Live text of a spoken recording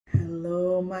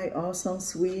my awesome,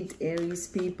 sweet Aries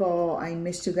people. I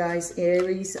missed you guys,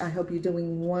 Aries. I hope you're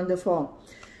doing wonderful.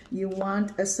 You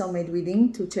want a soulmate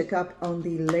reading to check up on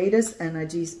the latest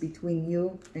energies between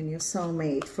you and your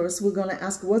soulmate. First, we're going to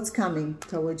ask what's coming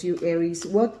towards you, Aries,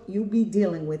 what you be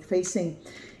dealing with, facing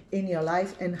in your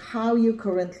life, and how you're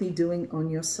currently doing on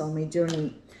your soulmate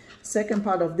journey. Second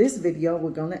part of this video,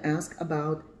 we're going to ask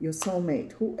about your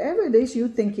soulmate. Whoever it is you're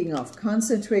thinking of,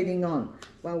 concentrating on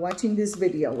while watching this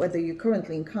video, whether you're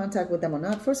currently in contact with them or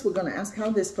not. First, we're going to ask how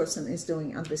this person is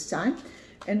doing at this time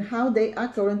and how they are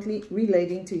currently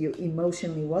relating to you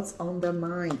emotionally. What's on their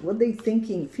mind? What they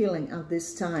thinking, feeling at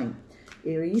this time,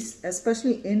 Aries,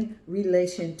 especially in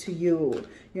relation to you.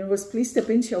 Universe, please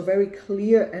step in, show very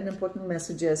clear and important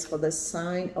messages for the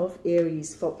sign of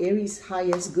Aries, for Aries'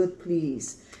 highest good,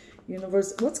 please.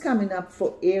 Universe, what's coming up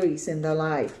for Aries in their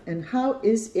life, and how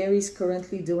is Aries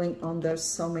currently doing on their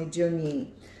soulmate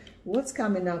journey? What's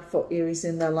coming up for Aries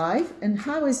in their life, and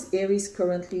how is Aries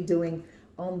currently doing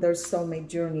on their soulmate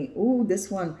journey? Ooh, this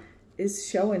one is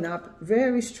showing up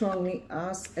very strongly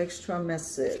as extra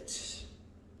message.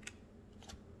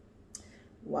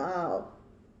 Wow,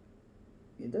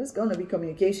 there's going to be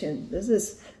communication. This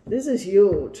is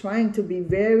you trying to be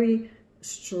very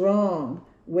strong,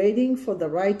 waiting for the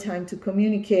right time to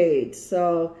communicate.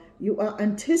 So you are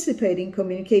anticipating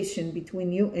communication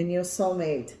between you and your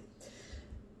soulmate.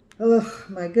 Oh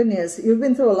my goodness, you've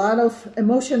been through a lot of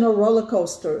emotional roller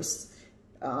coasters,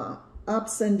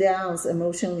 ups and downs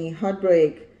emotionally,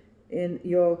 heartbreak in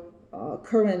your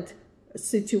current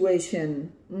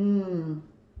situation.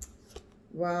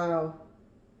 Wow,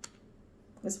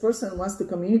 this person wants to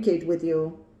communicate with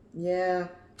you. Yeah,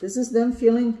 this is them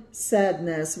feeling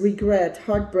sadness, regret,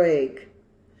 heartbreak.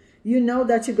 You know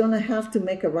that you're going to have to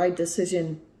make a right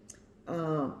decision,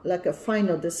 like a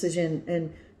final decision.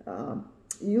 And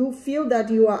you feel that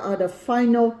you are at a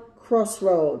final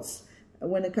crossroads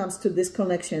when it comes to this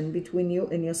connection between you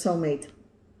and your soulmate.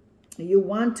 You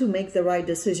want to make the right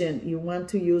decision. You want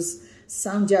to use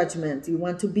sound judgment. You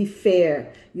want to be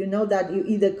fair. You know that you're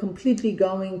either completely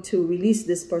going to release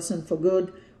this person for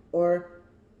good or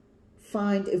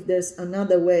find if there's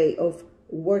another way of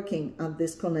working at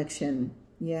this connection.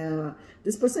 Yeah,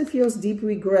 this person feels deep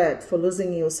regret for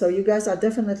losing you. So you guys are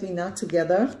definitely not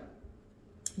together.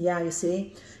 Yeah, you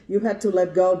see, you had to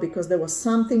let go because there was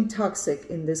something toxic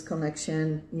in this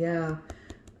connection. Yeah,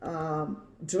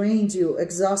 drained you,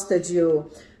 exhausted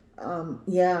you.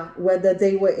 Yeah, whether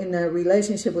they were in a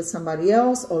relationship with somebody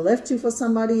else or left you for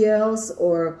somebody else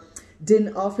or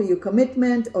didn't offer you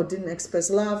commitment or didn't express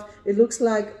love. It looks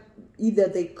like either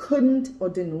they couldn't or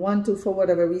didn't want to for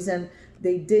whatever reason.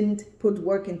 They didn't put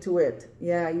work into it.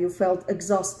 Yeah, you felt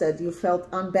exhausted. You felt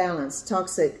unbalanced,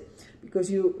 toxic, because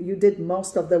you did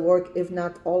most of the work, if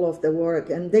not all of the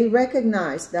work. And they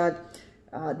recognize that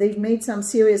they've made some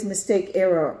serious mistake,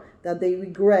 error, that they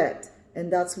regret.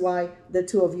 And that's why the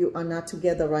two of you are not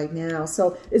together right now.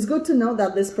 So it's good to know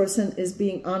that this person is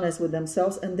being honest with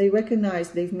themselves and they recognize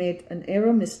they've made an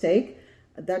error, mistake,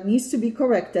 that needs to be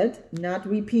corrected, not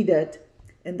repeated,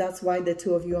 and that's why the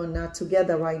two of you are not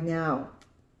together right now.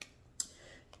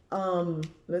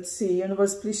 Let's see,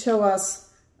 universe, please show us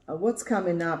what's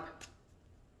coming up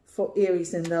for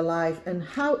Aries in their life, and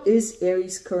how is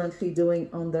Aries currently doing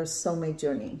on their soulmate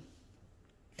journey.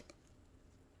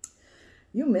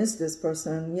 You miss this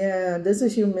person. Yeah, this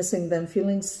is you missing them,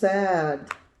 feeling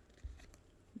sad.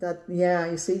 That,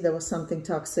 yeah, you see, there was something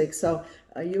toxic. So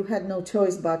you had no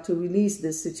choice but to release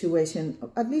this situation,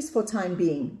 at least for time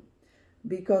being,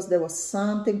 because there was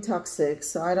something toxic.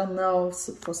 So I don't know,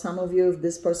 for some of you, if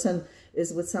this person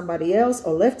is with somebody else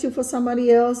or left you for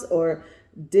somebody else or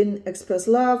didn't express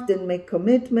love, didn't make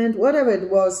commitment, whatever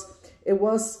it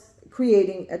was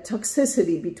creating a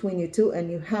toxicity between you two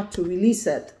and you had to release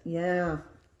it. Yeah.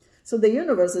 So the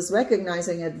universe is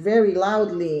recognizing it very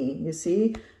loudly, you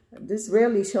see. This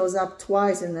rarely shows up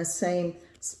twice in the same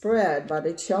spread, but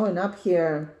it's showing up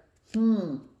here.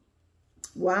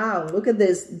 Wow, look at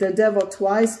this. The devil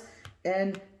twice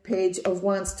and page of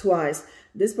wands twice.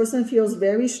 This person feels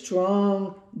very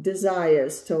strong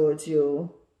desires towards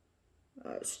you.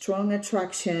 Strong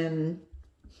attraction.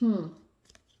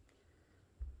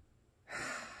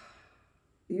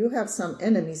 You have some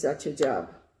enemies at your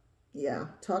job. Yeah,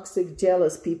 toxic,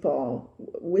 jealous people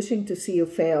wishing to see you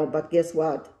fail, but guess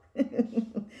what?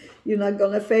 You're not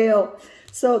going to fail.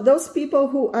 So those people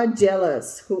who are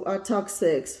jealous, who are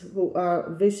toxic, who are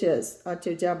vicious at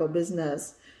your job or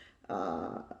business,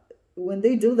 when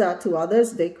they do that to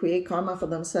others, they create karma for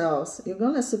themselves. You're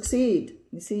going to succeed.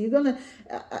 You see, you're going to,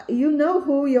 you know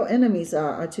who your enemies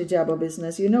are at your job or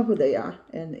business. You know who they are.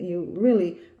 And you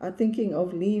really are thinking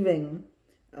of leaving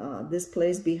this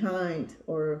place behind,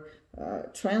 or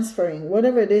transferring,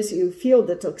 whatever it is, you feel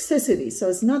the toxicity. So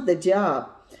it's not the job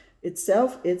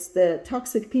itself, it's the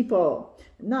toxic people.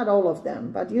 Not all of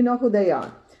them, but you know who they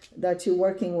are that you're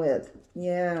working with.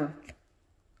 Yeah.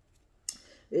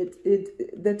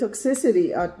 The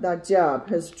toxicity at that job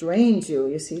has drained you.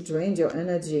 You see, drained your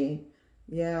energy.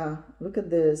 Yeah, look at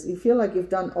this. You feel like you've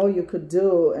done all you could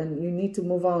do and you need to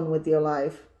move on with your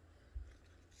life.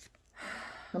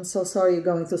 I'm so sorry you're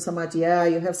going through so much. Yeah,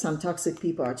 you have some toxic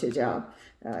people at your job.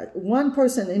 One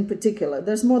person in particular,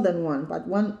 there's more than one, but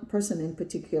one person in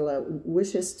particular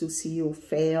wishes to see you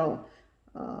fail.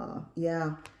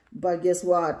 Yeah, but guess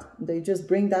what? They just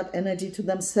bring that energy to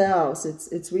themselves.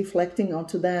 It's reflecting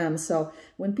onto them. So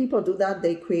when people do that,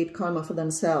 they create karma for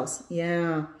themselves.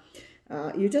 Yeah,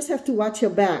 you just have to watch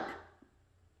your back.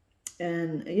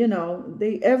 And, you know,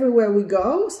 everywhere we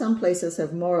go, some places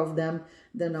have more of them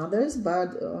than others.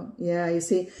 But, yeah, you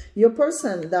see, your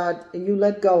person that you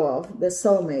let go of, the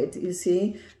soulmate, you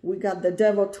see, we got the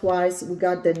devil twice, we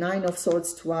got the 9 of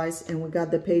swords twice, and we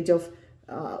got the page of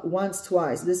wands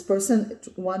twice. This person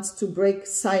wants to break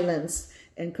silence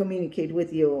and communicate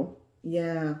with you.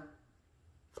 Yeah.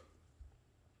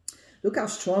 Look how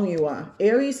strong you are.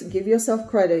 Aries, give yourself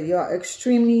credit. You are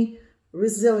extremely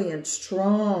resilient,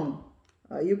 strong.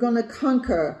 You're going to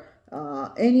conquer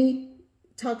any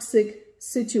toxic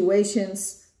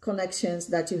situations, connections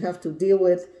that you have to deal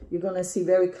with. You're going to see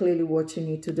very clearly what you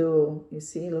need to do. You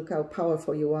see, look how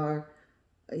powerful you are.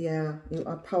 Yeah, you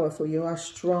are powerful. You are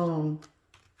strong,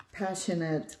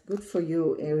 passionate. Good for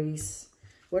you, Aries.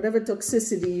 Whatever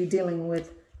toxicity you're dealing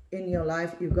with in your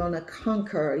life, you're going to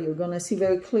conquer. You're going to see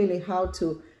very clearly how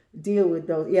to deal with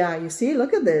those. Yeah, you see,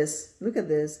 look at this. Look at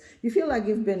this. You feel like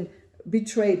you've been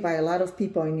betrayed by a lot of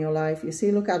people in your life. You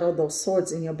see, look at all those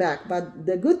swords in your back. But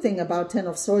the good thing about 10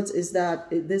 of swords is that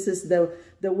this is the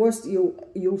worst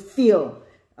you feel.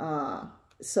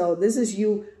 So this is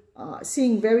you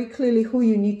seeing very clearly who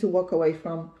you need to walk away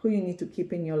from, who you need to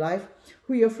keep in your life,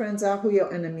 who your friends are, who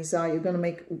your enemies are. You're going to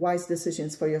make wise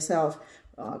decisions for yourself,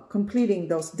 completing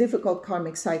those difficult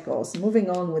karmic cycles, moving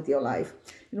on with your life.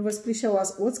 Universe, please show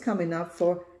us what's coming up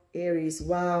for Aries.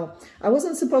 Wow. I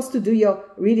wasn't supposed to do your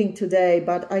reading today,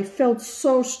 but I felt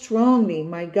so strongly.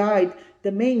 My guide,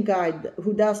 the main guide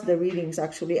who does the readings,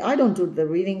 actually, I don't do the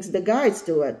readings, the guides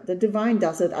do it. The divine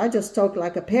does it. I just talk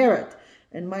like a parrot.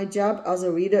 And my job as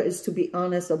a reader is to be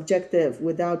honest, objective,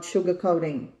 without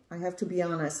sugarcoating. I have to be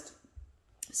honest.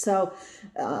 So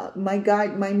my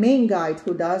main guide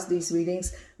who does these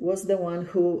readings was the one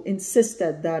who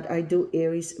insisted that I do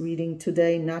Aries reading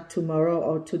today, not tomorrow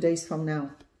or 2 days from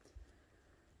now.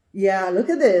 Yeah, look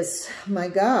at this. My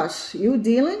gosh, you're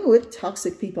dealing with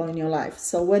toxic people in your life.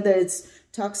 So whether it's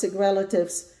toxic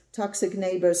relatives, toxic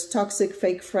neighbors, toxic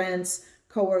fake friends,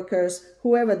 coworkers,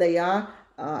 whoever they are,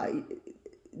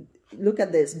 look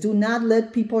at this. Do not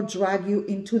let people drag you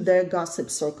into their gossip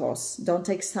circles. Don't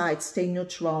take sides. Stay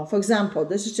neutral. For example,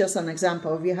 this is just an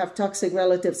example. If you have toxic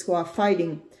relatives who are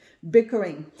fighting,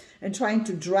 bickering, and trying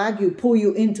to drag you, pull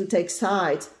you in to take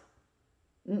sides,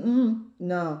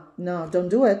 no, don't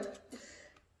do it.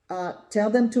 Tell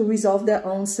them to resolve their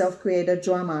own self-created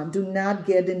drama. Do not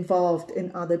get involved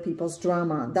in other people's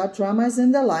drama. That drama is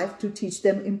in their life to teach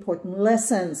them important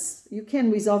lessons. You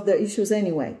can't resolve their issues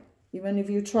anyway, even if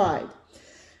you tried.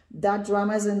 That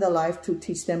drama is in their life to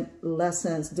teach them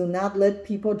lessons. Do not let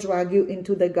people drag you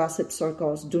into the gossip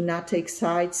circles. Do not take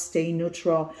sides. Stay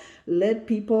neutral. Let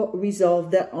people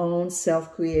resolve their own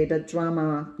self-created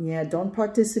drama. Yeah, don't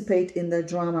participate in the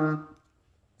drama.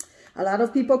 A lot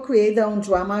of people create their own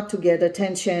drama to get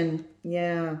attention.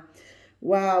 Yeah.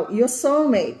 Wow. Your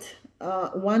soulmate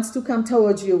wants to come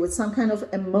towards you with some kind of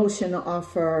emotional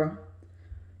offer.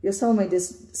 Your soulmate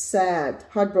is sad,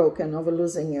 heartbroken over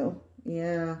losing you.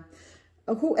 Yeah.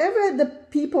 Whoever the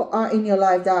people are in your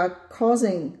life that are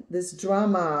causing this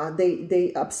drama,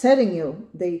 they upsetting you,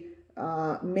 they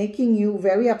making you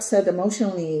very upset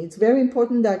emotionally. It's very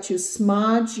important that you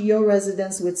smudge your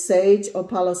residence with sage or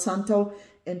Palo Santo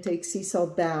and take sea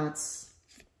salt baths.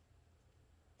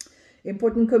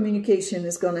 Important communication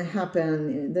is going to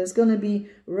happen. There's going to be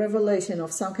revelation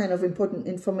of some kind of important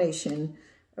information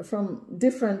from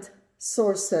different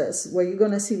sources where you're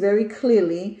going to see very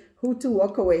clearly who to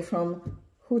walk away from,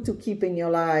 who to keep in your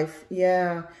life.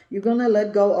 Yeah, you're going to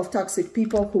let go of toxic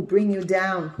people who bring you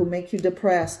down, who make you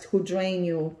depressed, who drain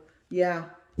you. Yeah,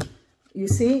 You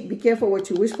see, be careful what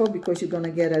you wish for, because you're going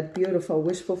to get a beautiful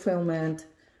wish fulfillment.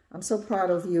 I'm so proud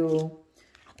of you.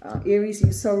 Aries,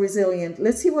 you're so resilient.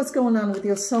 Let's see what's going on with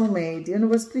your soulmate.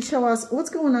 Universe, please show us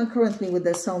what's going on currently with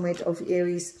the soulmate of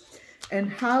Aries.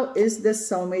 And how is the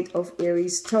soulmate of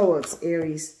Aries towards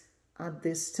Aries at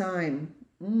this time?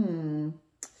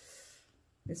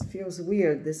 It feels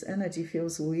weird. This energy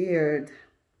feels weird.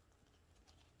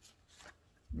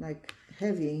 Like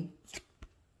heavy.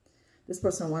 This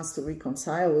person wants to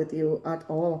reconcile with you at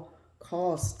all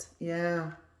cost.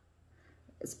 Yeah.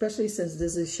 Especially since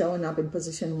this is showing up in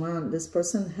position 1. This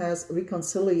person has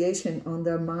reconciliation on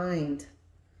their mind.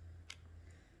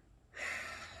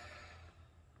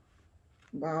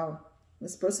 Wow.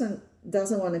 This person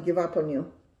doesn't want to give up on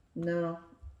you. No.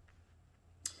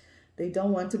 They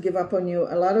don't want to give up on you.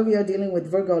 A lot of you are dealing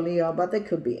with Virgo, Leo, but they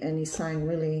could be any sign,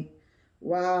 really.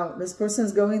 Wow. This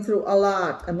person's going through a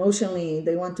lot emotionally.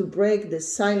 They want to break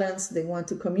this silence. They want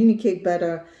to communicate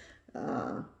better.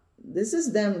 This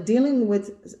is them dealing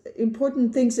with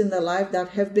important things in their life that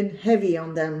have been heavy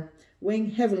on them,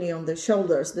 weighing heavily on their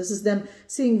shoulders. This is them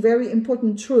seeing very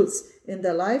important truths in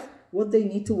their life, what they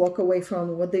need to walk away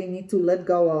from, what they need to let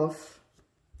go of.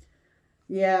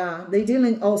 Yeah, they're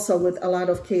dealing also with a lot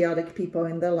of chaotic people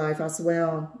in their life as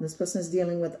well. This person is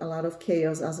dealing with a lot of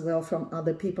chaos as well from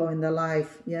other people in their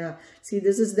life. Yeah, see,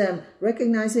 this is them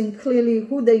recognizing clearly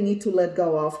who they need to let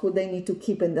go of, who they need to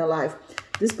keep in their life.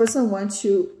 This person wants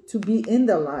you to be in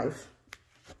their life.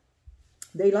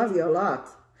 They love you a lot.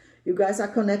 You guys are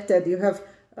connected. You have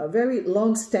a very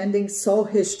long-standing soul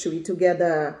history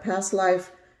together, past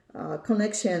life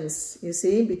connections, you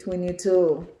see, between you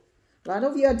two. A lot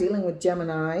of you are dealing with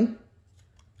Gemini.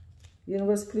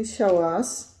 Universe, please show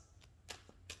us.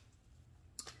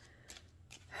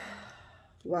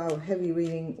 Wow, heavy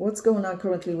reading. What's going on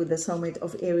currently with the soulmate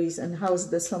of Aries, and how is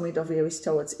the soulmate of Aries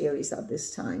towards Aries at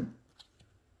this time?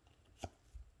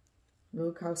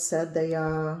 Look how sad they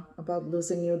are about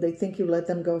losing you. They think you let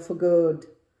them go for good.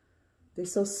 They're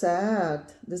so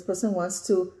sad. This person wants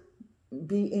to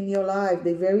be in your life.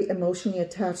 They're very emotionally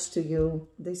attached to you.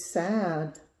 They're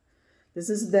sad. This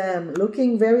is them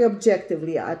looking very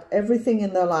objectively at everything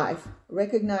in their life,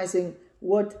 recognizing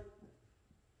what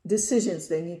decisions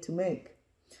they need to make.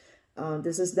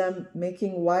 This is them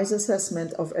making wise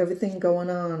assessment of everything going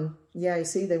on. Yeah, you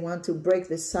see, they want to break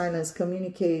this silence,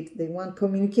 communicate. They want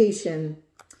communication.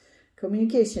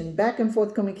 Communication, back and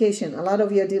forth communication. A lot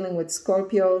of you are dealing with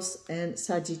Scorpios and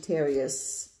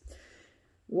Sagittarius.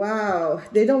 Wow,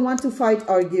 they don't want to fight,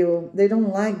 argue. They don't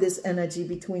like this energy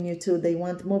between you two. They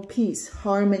want more peace,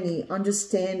 harmony,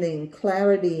 understanding,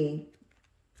 clarity.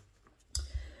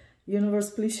 Universe,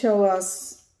 please show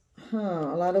us. A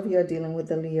lot of you are dealing with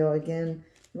the Leo again.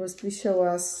 Universe, please show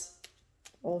us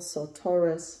also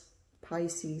Taurus,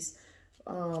 Pisces.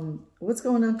 What's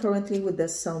going on currently with the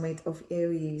soulmate of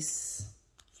Aries?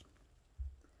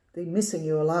 They're missing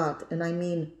you a lot, and I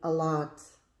mean a lot,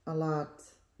 a lot.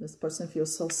 This person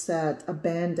feels so sad,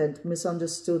 abandoned,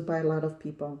 misunderstood by a lot of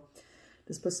people.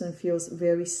 This person feels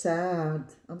very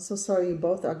sad. I'm so sorry you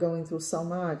both are going through so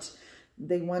much.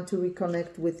 They want to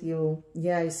reconnect with you.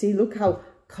 Yeah, you see, look how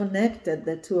connected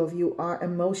the two of you are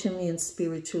emotionally and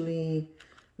spiritually.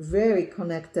 Very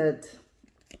connected.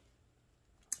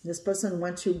 This person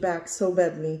wants you back so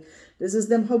badly. This is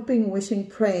them hoping, wishing,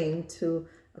 praying to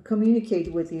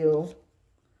communicate with you.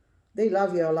 They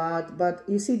love you a lot, but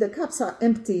you see the cups are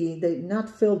empty. They're not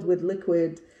filled with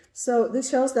liquid. So this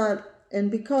shows that,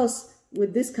 and because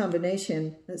with this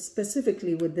combination,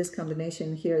 specifically with this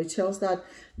combination here, it shows that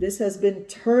this has been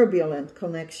turbulent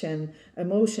connection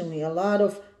emotionally. A lot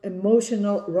of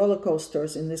emotional roller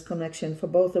coasters in this connection for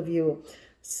both of you.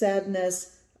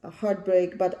 Sadness,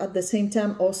 heartbreak, but at the same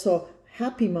time also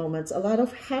happy moments. A lot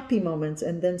of happy moments,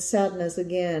 and then sadness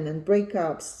again, and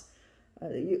breakups.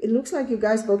 It looks like you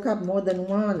guys broke up more than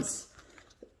once.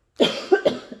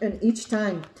 And each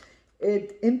time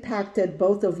it impacted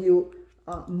both of you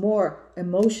more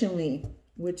emotionally,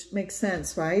 which makes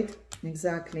sense, right?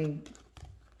 Exactly.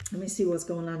 Let me see what's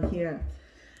going on here.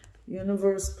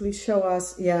 Universe, please show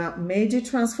us, yeah, major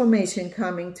transformation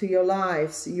coming to your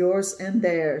lives, yours and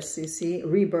theirs. You see,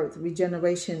 rebirth,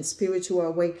 regeneration, spiritual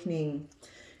awakening.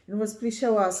 Universe, please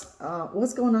show us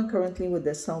what's going on currently with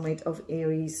the soulmate of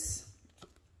Aries.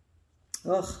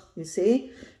 You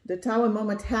see, the Tower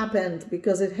moment happened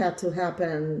because it had to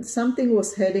happen. Something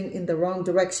was heading in the wrong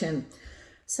direction.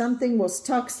 Something was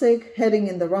toxic, heading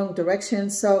in the wrong direction.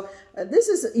 So this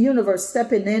is universe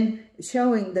stepping in,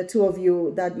 showing the two of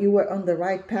you that you were on the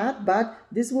right path. But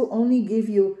this will only give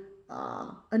you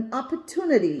an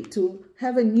opportunity to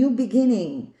have a new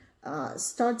beginning,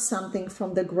 start something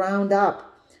from the ground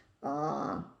up.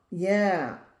 On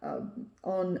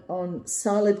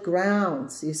solid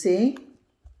grounds, you see?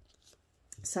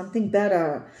 Something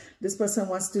better. This person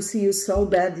wants to see you so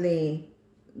badly.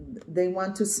 They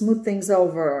want to smooth things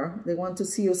over. They want to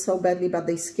see you so badly, but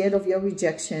they're scared of your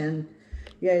rejection.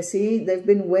 Yeah, see? They've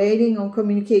been waiting on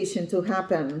communication to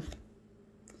happen.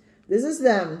 This is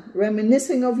them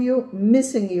reminiscing of you,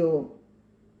 missing you,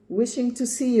 wishing to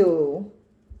see you.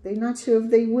 They're not sure if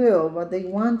they will, but they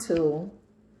want to.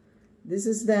 This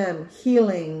is them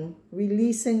healing,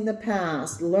 releasing the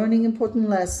past, learning important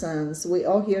lessons. We're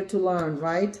all here to learn,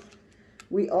 right?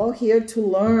 We're all here to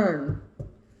learn.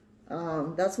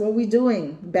 That's what we're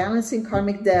doing. Balancing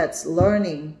karmic debts,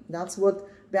 learning. That's what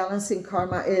balancing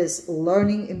karma is.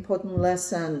 Learning important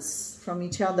lessons from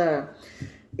each other.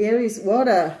 Aries, what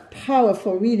a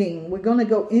powerful reading. We're going to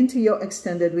go into your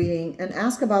extended reading and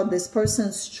ask about this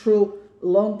person's true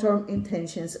long-term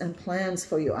intentions and plans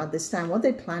for you at this time. What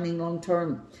they're planning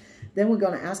long-term. Then we're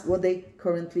going to ask what they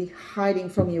currently hiding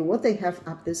from you, what they have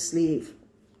up their sleeve,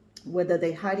 whether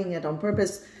they're hiding it on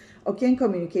purpose or can't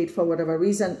communicate for whatever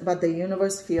reason, but the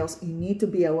universe feels you need to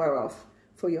be aware of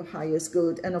for your highest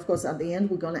good. And of course, at the end,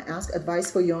 we're going to ask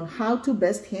advice for you on how to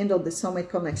best handle the soulmate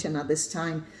connection at this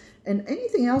time and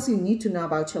anything else you need to know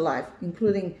about your life,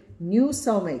 including new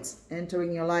soulmates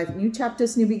entering your life, new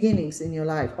chapters, new beginnings in your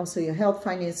life, also your health,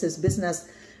 finances, business,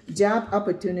 job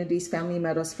opportunities, family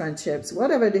matters, friendships,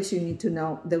 whatever it is you need to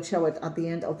know, they'll show it at the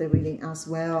end of the reading as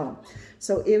well.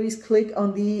 So Aries, click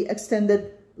on the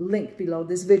extended link below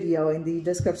this video in the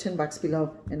description box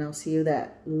below, and I'll see you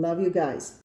there. Love you guys.